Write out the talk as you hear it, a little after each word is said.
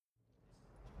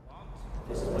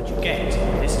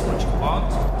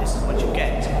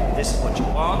This is what you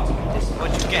want, this is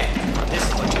what you get. This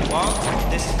is what you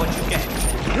want, this is what you get.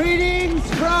 Greetings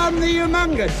from the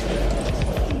Humongous,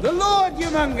 the Lord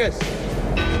Humongous,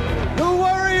 the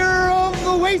warrior of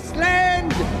the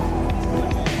wasteland,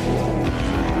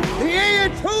 the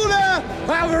Ayatollah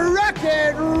of rock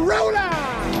and roller.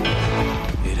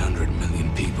 800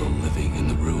 million people living in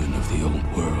the ruin of the old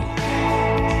world.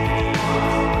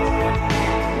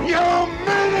 You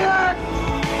maniac!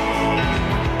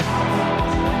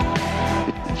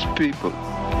 It's people.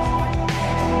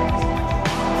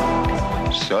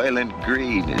 Soylent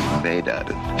Green is made out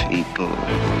of people.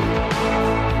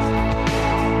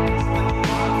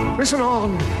 Listen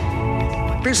on.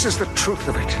 This is the truth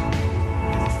of it.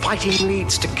 Fighting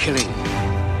leads to killing,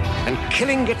 and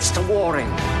killing gets to warring,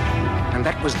 and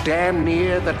that was damn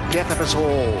near the death of us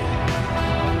all.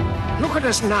 Look at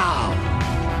us now,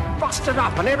 busted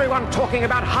up and everyone talking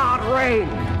about hard rain.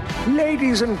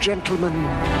 Ladies and gentlemen,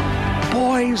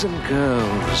 boys and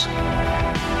girls,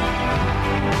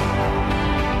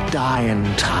 dying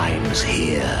times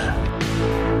here.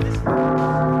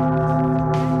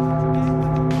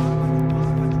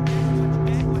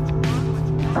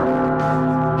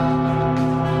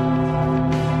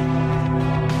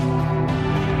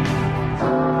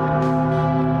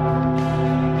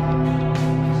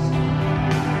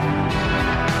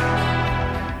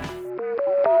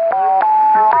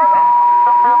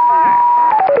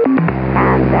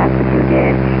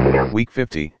 Week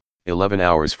 50, 11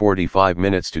 hours 45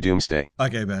 minutes to Doomsday.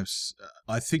 Okay, Babs,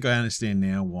 I think I understand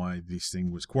now why this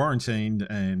thing was quarantined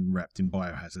and wrapped in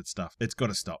biohazard stuff. It's got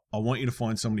to stop. I want you to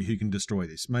find somebody who can destroy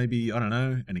this. Maybe, I don't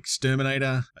know, an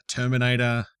exterminator, a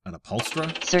terminator, an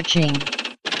upholsterer. Searching.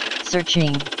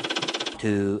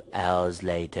 2 hours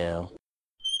later.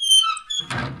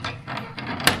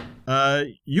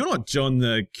 You're not John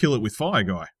the Kill It With Fire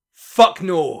guy. Fuck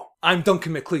no. I'm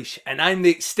Duncan McLeish, and I'm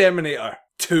the Exterminator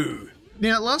 2.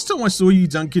 Now, last time I saw you,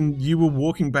 Duncan, you were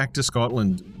walking back to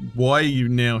Scotland. Why are you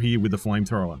now here with a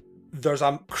flamethrower? There's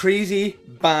a crazy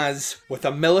Baz with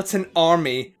a militant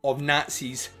army of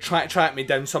Nazis trying to track me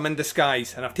down, so I'm in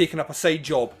disguise, and I've taken up a side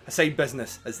job, a side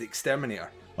business as the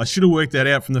Exterminator. I should have worked that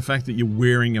out from the fact that you're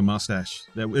wearing a mustache.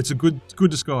 It's a good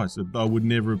disguise. I would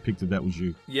never have picked that was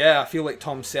you. Yeah, I feel like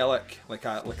Tom Selleck, like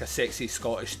a sexy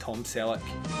Scottish Tom Selleck.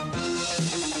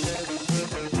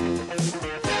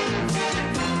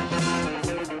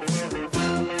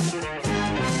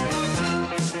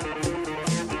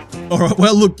 All right,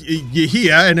 well, look, you're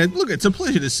here, and look, it's a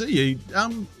pleasure to see you.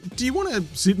 Do you want to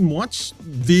sit and watch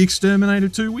The Exterminator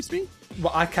 2 with me?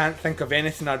 Well, I can't think of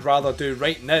anything I'd rather do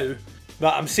right now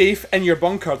that I'm safe in your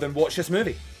bunker than watch this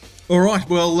movie. All right,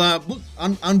 well, look,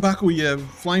 unbuckle your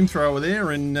flamethrower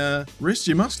there and rest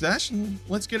your mustache, and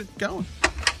let's get it going.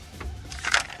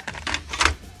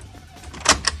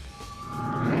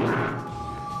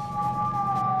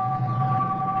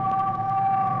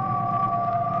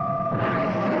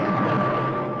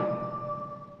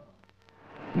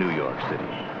 New York City.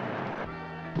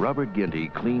 Robert Ginty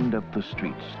cleaned up the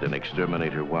streets in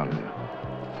Exterminator 1,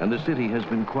 and the city has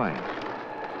been quiet.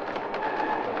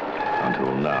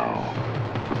 Until now.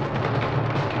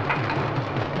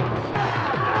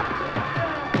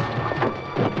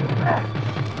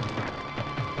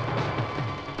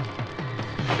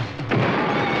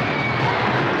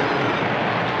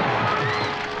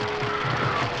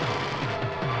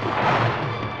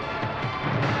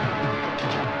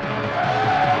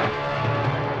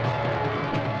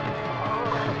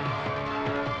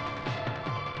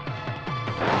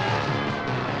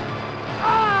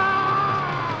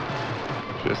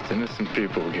 Just innocent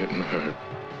people getting hurt.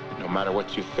 No matter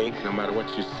what you think, no matter what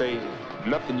you say,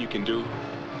 nothing you can do.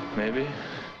 Maybe.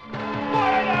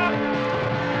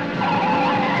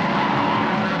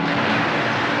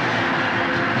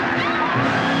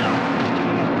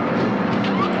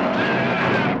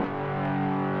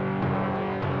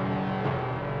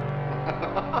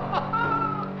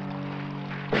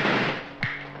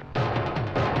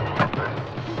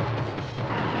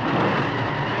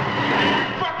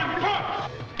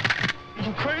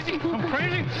 I'm crazy?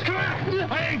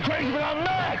 I ain't crazy, but I'm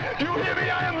mad! You hear me?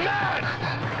 I am mad!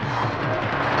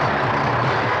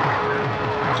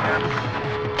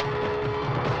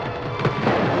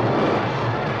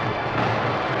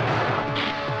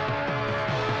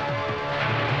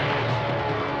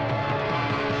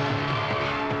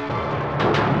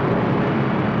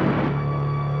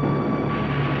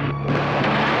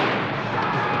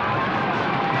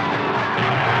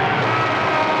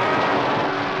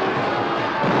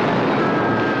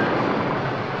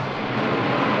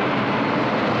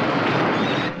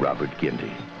 Robert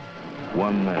Ginty.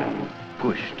 One man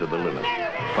pushed to the limit.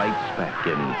 fights back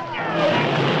in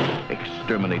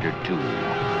Exterminator 2.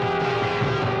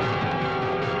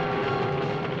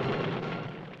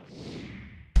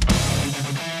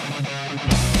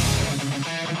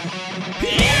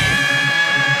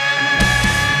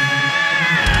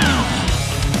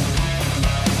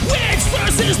 Which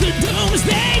versus the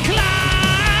Doomsday Clock?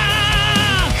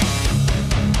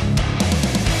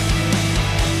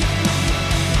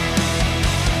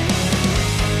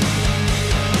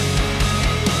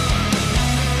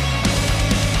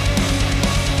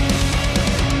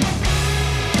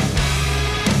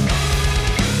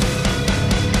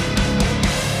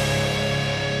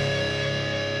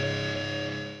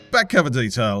 Back cover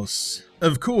details.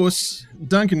 Of course,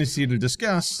 Duncan is here to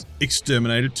discuss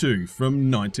Exterminator 2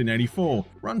 from 1984.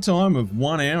 Runtime of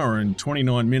 1 hour and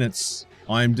 29 minutes.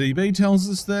 IMDb tells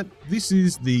us that this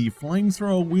is the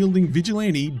flamethrower-wielding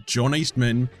vigilante John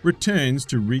Eastman returns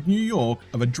to rid New York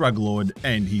of a drug lord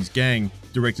and his gang.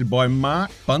 Directed by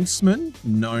Mark Buntsman,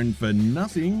 known for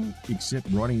nothing except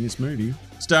writing this movie.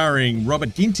 Starring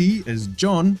Robert Ginty as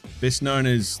John, best known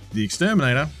as The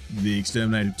Exterminator, The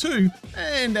Exterminator 2,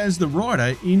 and as the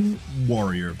writer in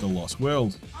Warrior of the Lost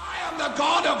World. I am the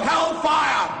god of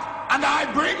hellfire, and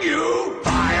I bring you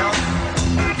fire.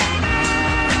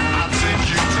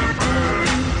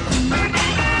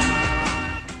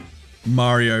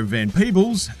 Mario Van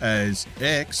Peebles as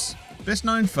X, best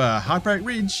known for Heartbreak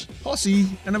Ridge, Posse,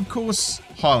 and of course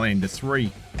Highlander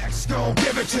 3. X gon'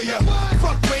 give it to you.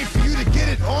 Fuck, wait for you to get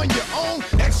it on your own.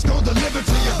 X gon' deliver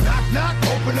to you. Knock, knock,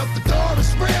 open up the door,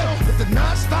 it's real. With the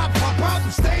non-stop pop out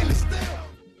and stainless steel.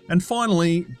 And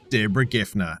finally, Deborah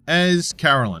Geffner as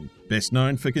Carolyn, best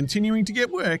known for continuing to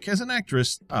get work as an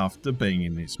actress after being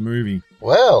in this movie.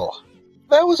 Well,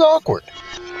 that was awkward.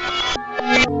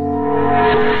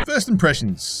 First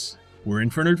impressions. We're in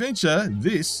for an adventure.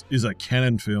 This is a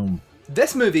canon film.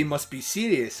 This movie must be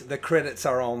serious. The credits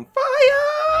are on fire!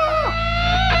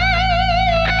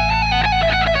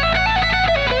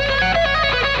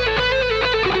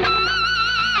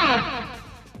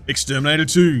 Exterminator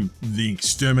 2, The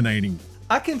Exterminating.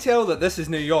 I can tell that this is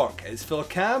New York. It's full of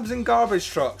cabs and garbage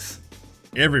trucks.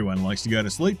 Everyone likes to go to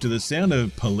sleep to the sound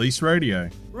of police radio.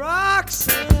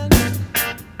 Roxanne,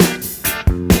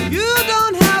 you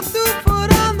don't have to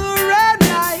put on the red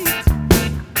light.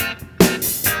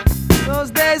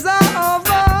 Those days are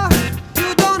over.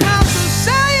 You don't have to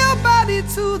sell your body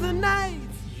to the night.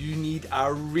 You need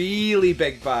a really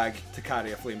big bag to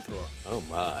carry a flamethrower. Oh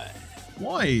my.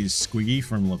 Why is Squiggy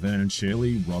from Laverne and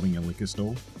Shirley robbing a liquor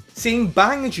store? Saying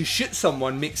bang as you shoot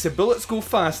someone makes the bullets go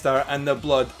faster and the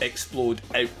blood explode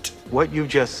out. What you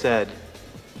just said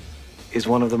is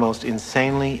one of the most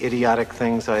insanely idiotic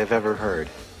things I have ever heard.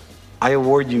 I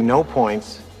award you no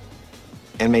points,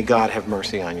 and may God have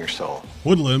mercy on your soul.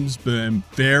 Hoodlums burn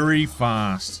very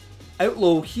fast.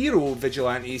 Outlaw hero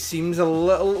vigilante seems a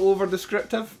little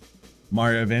over-descriptive.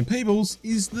 Mario Van Peebles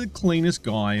is the cleanest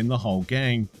guy in the whole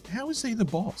gang. How is he the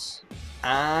boss?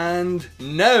 And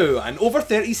now, an over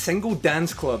 30 single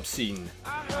dance club scene.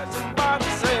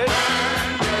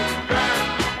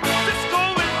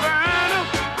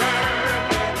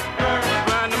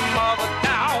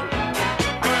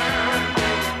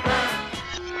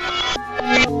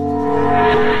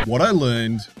 What I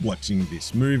learned watching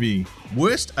this movie.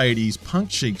 Worst 80s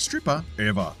punk chic stripper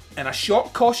ever. In a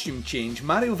short costume change,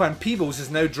 Mario Van Peebles is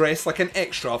now dressed like an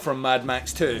extra from Mad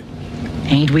Max 2.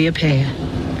 Ain't we a pair?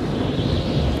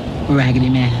 Raggedy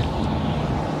Man.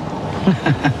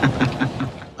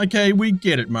 Okay, we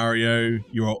get it, Mario.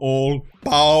 You are all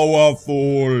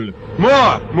powerful.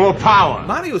 More power!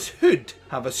 Mario's hood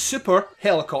have a super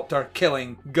helicopter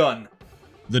killing gun.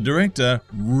 The director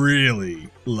really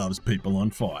loves people on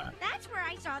fire. That's where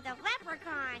I saw the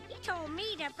leprechaun. He told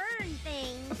me to burn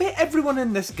things. I bet everyone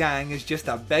in this gang is just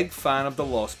a big fan of the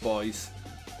Lost Boys.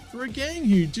 For a gang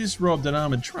who just robbed an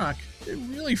armoured truck, they're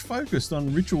really focused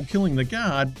on ritual killing the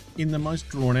guard in the most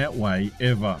drawn out way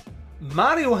ever.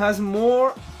 Mario has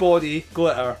more body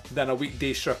glitter than a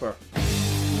weekday stripper.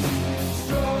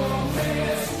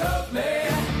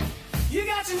 You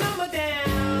got your number down.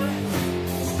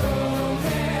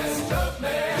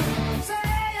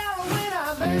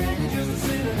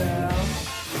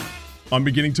 I'm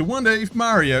beginning to wonder if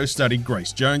Mario studied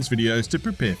Grace Jones videos to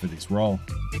prepare for this role.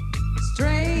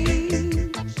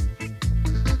 Strange,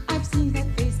 I've seen that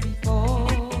face before.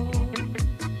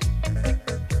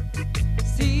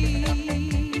 See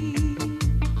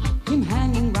him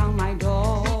hanging round my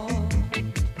door.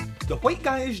 The white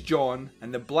guy is John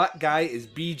and the black guy is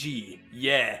BG.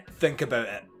 Yeah, think about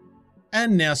it.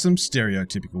 And now some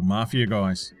stereotypical mafia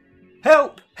guys.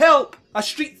 Help! Help! A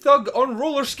street thug on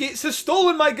roller skates has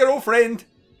stolen my girlfriend.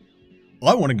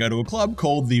 I want to go to a club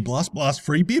called the Blast Blast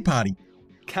Free Beer Party.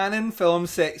 Canon film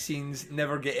sex scenes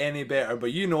never get any better,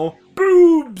 but you know,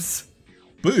 boobs!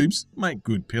 Boobs make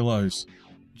good pillows.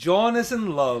 John is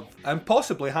in love, and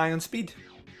possibly high on speed.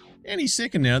 Any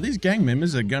second now, these gang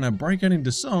members are gonna break out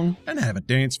into song and have a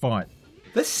dance fight.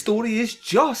 This story is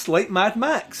just like Mad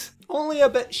Max, only a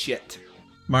bit shit.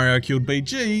 Mario killed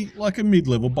BG like a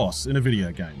mid-level boss in a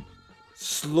video game.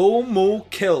 Slow-mo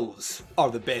kills are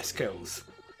the best kills.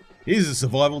 Here's a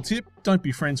survival tip, don't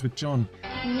be friends with John.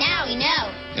 Now we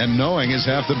know. And knowing is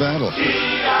half the battle.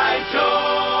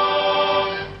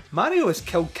 Mario has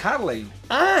killed Caroline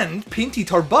and painted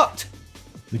her butt.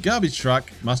 The garbage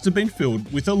truck must have been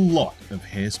filled with a lot of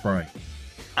hairspray.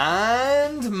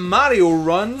 And Mario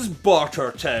runs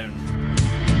Bartertown.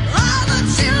 All the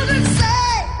children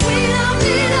say we don't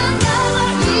need another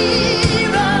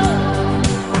hero.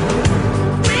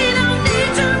 We don't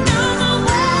need to know the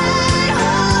way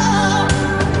home.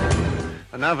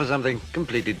 And now for something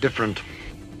completely different.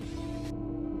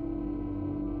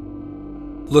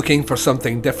 Looking for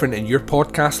something different in your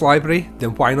podcast library?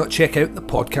 Then why not check out the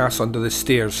Podcast Under the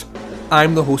Stairs?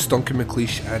 I'm the host Duncan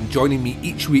McLeish, and joining me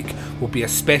each week will be a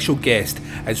special guest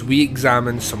as we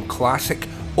examine some classic,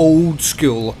 old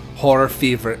school horror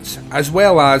favourites, as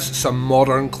well as some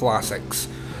modern classics.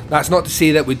 That's not to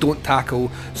say that we don't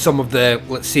tackle some of the,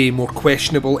 let's say, more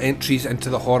questionable entries into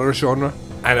the horror genre.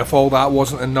 And if all that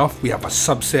wasn't enough, we have a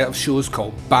subset of shows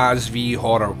called Baz v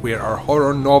Horror, where our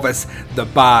horror novice, the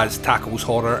Baz, tackles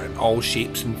horror in all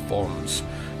shapes and forms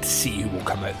to see who will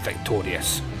come out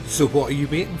victorious. So what are you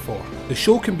waiting for? The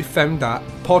show can be found at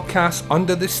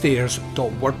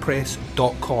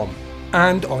podcastunderthestairs.wordpress.com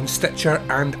and on Stitcher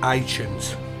and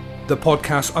iTunes. The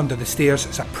Podcast Under the Stairs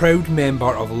is a proud member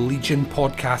of Legion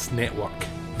Podcast Network.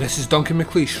 This is Duncan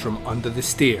McLeish from Under the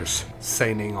Stairs,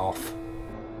 signing off.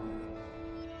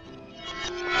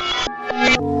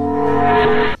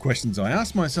 Questions I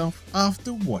asked myself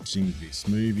after watching this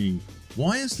movie.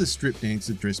 Why is the strip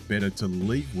dancer dressed better to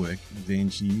leave work than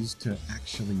she is to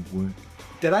actually work?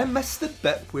 Did I miss the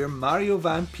bit where Mario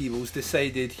Van Peebles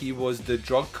decided he was the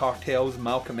drug cartel's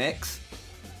Malcolm X?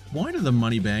 Why do the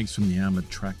money bags from the armoured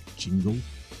truck jingle?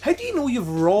 How do you know you've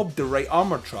robbed the right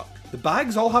armoured truck? The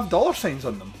bags all have dollar signs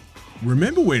on them.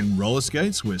 Remember when roller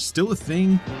skates were still a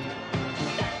thing?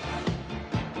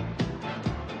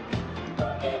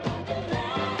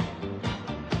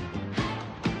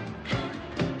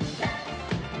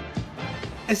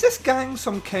 Is this gang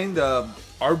some kind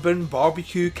of urban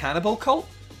barbecue cannibal cult?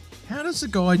 How does a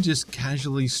guy just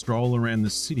casually stroll around the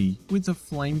city with a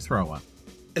flamethrower?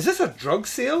 Is this a drug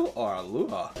sale or a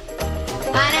lure?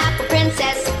 Pineapple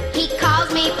princess, he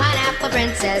calls me pineapple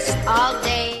princess all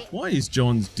day. Why is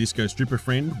John's disco stripper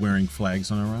friend wearing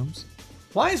flags on her arms?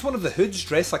 Why is one of the hoods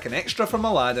dressed like an extra from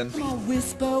Aladdin?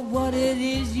 Whisper what it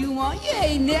is you want. You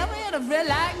ain't never had a friend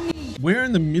like me. Where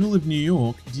in the middle of New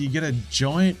York do you get a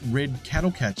giant red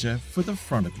cattle catcher for the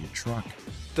front of your truck?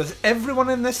 Does everyone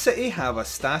in this city have a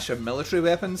stash of military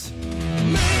weapons?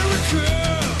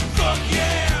 America, fuck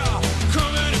yeah!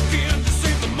 Coming again to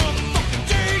save the motherfucking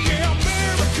day, yeah!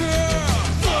 America,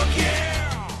 fuck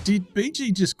yeah! Did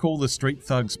BG just call the street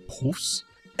thugs puffs?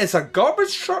 Is a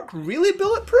garbage truck really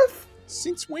bulletproof?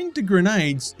 Since when do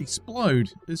grenades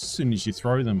explode as soon as you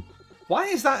throw them? Why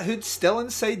is that hood still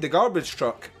inside the garbage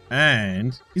truck?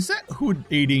 And is that hood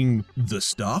eating the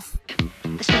stuff?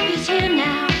 The stuff is here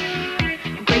now.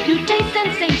 Great new taste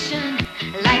sensation.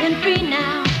 Light and free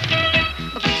now.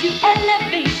 Gives you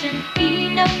elevation.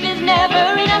 Enough is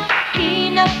never enough.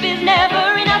 Enough is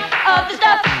never enough of the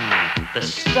stuff. The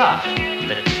stuff,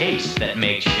 the taste that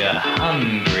makes you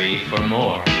hungry for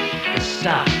more. The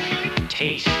stuff,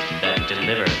 taste that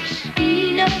delivers.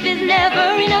 Enough is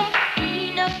never enough.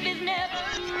 Enough is never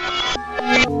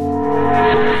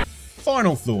enough.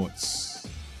 Final thoughts.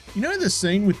 You know the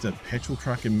scene with the petrol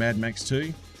truck in Mad Max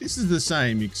 2? This is the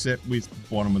same except with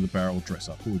bottom of the barrel dress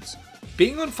up hoods.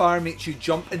 Being on fire makes you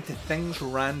jump into things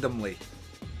randomly.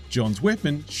 John's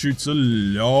weapon shoots a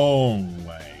long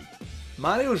way.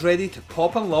 Mario's ready to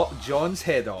pop and lock John's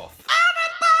head off.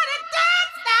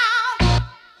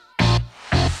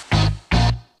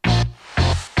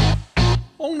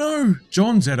 Oh no,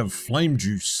 John's out of flame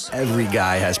juice. Every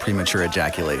guy has premature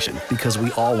ejaculation because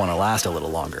we all want to last a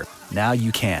little longer. Now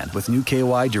you can with new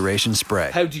KY Duration Spray.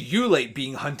 How do you like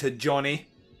being hunted, Johnny?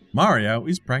 Mario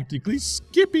is practically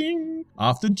skipping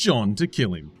after John to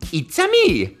kill him. It's a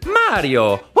me,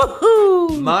 Mario!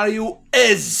 Woohoo! Mario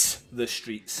is the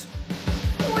streets.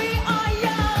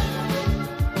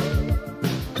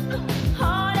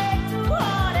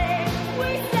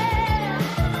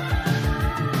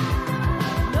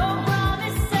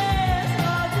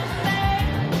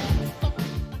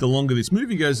 The longer this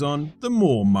movie goes on, the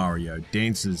more Mario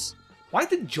dances. Why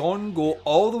did John go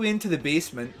all the way into the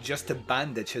basement just to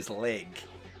bandage his leg?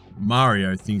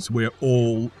 Mario thinks we're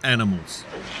all animals.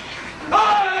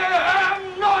 I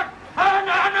am not an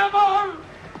animal!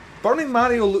 Burning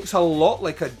Mario looks a lot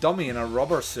like a dummy in a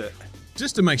rubber suit.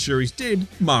 Just to make sure he's dead,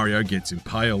 Mario gets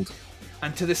impaled.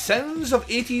 And to the sounds of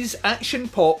 80s action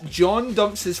pop, John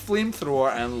dumps his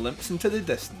flamethrower and limps into the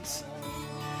distance.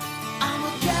 I'm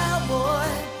a cowboy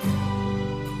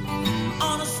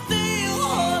on a steel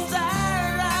horse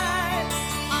I ride.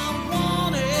 I'm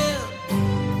wanted,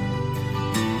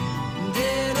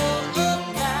 dead or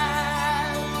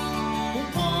alive.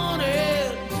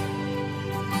 Wanted,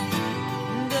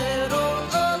 dead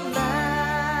or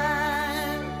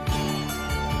alive.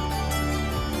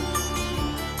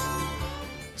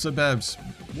 So Babs,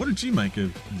 what did you make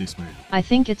of this movie? I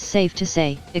think it's safe to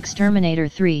say, Exterminator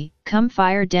 3, Come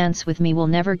Fire Dance With Me will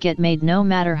never get made no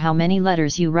matter how many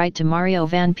letters you write to Mario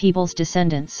Van Peebles'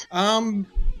 descendants.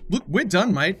 Look, we're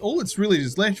done, mate. All that's really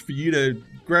is left for you to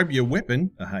grab your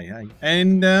weapon,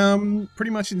 and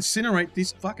pretty much incinerate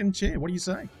this fucking chair. What do you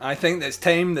say? I think that it's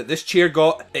time that this chair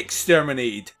got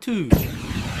exterminated too.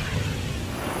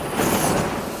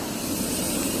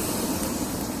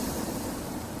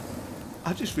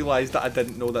 I just realised that I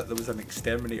didn't know that there was an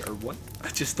Exterminator 1. I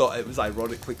just thought it was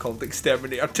ironically called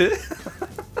Exterminator 2.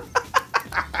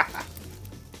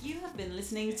 You have been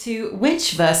listening to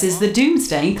Witch vs. the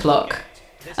Doomsday Clock,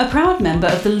 a proud member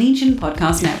of the Legion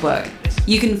Podcast Network.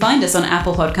 You can find us on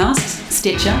Apple Podcasts,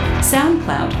 Stitcher,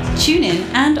 SoundCloud, TuneIn,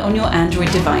 and on your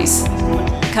Android device.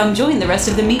 Come join the rest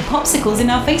of the Meat Popsicles in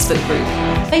our Facebook group,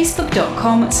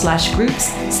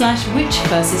 facebook.com/groups/Witch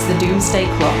vs. the Doomsday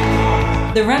Clock.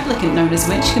 The replicant known as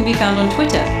Witch can be found on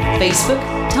Twitter, Facebook,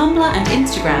 Tumblr, and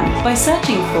Instagram by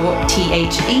searching for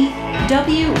THEWYCH.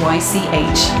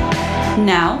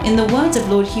 Now, in the words of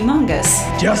Lord Humongous,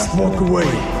 Just walk away,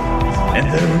 and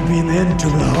there will be an end to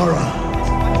the horror.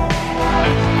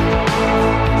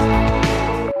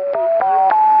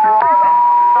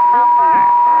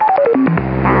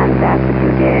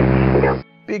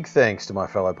 Big thanks to my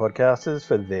fellow podcasters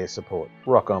for their support.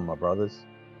 Rock on, my brothers.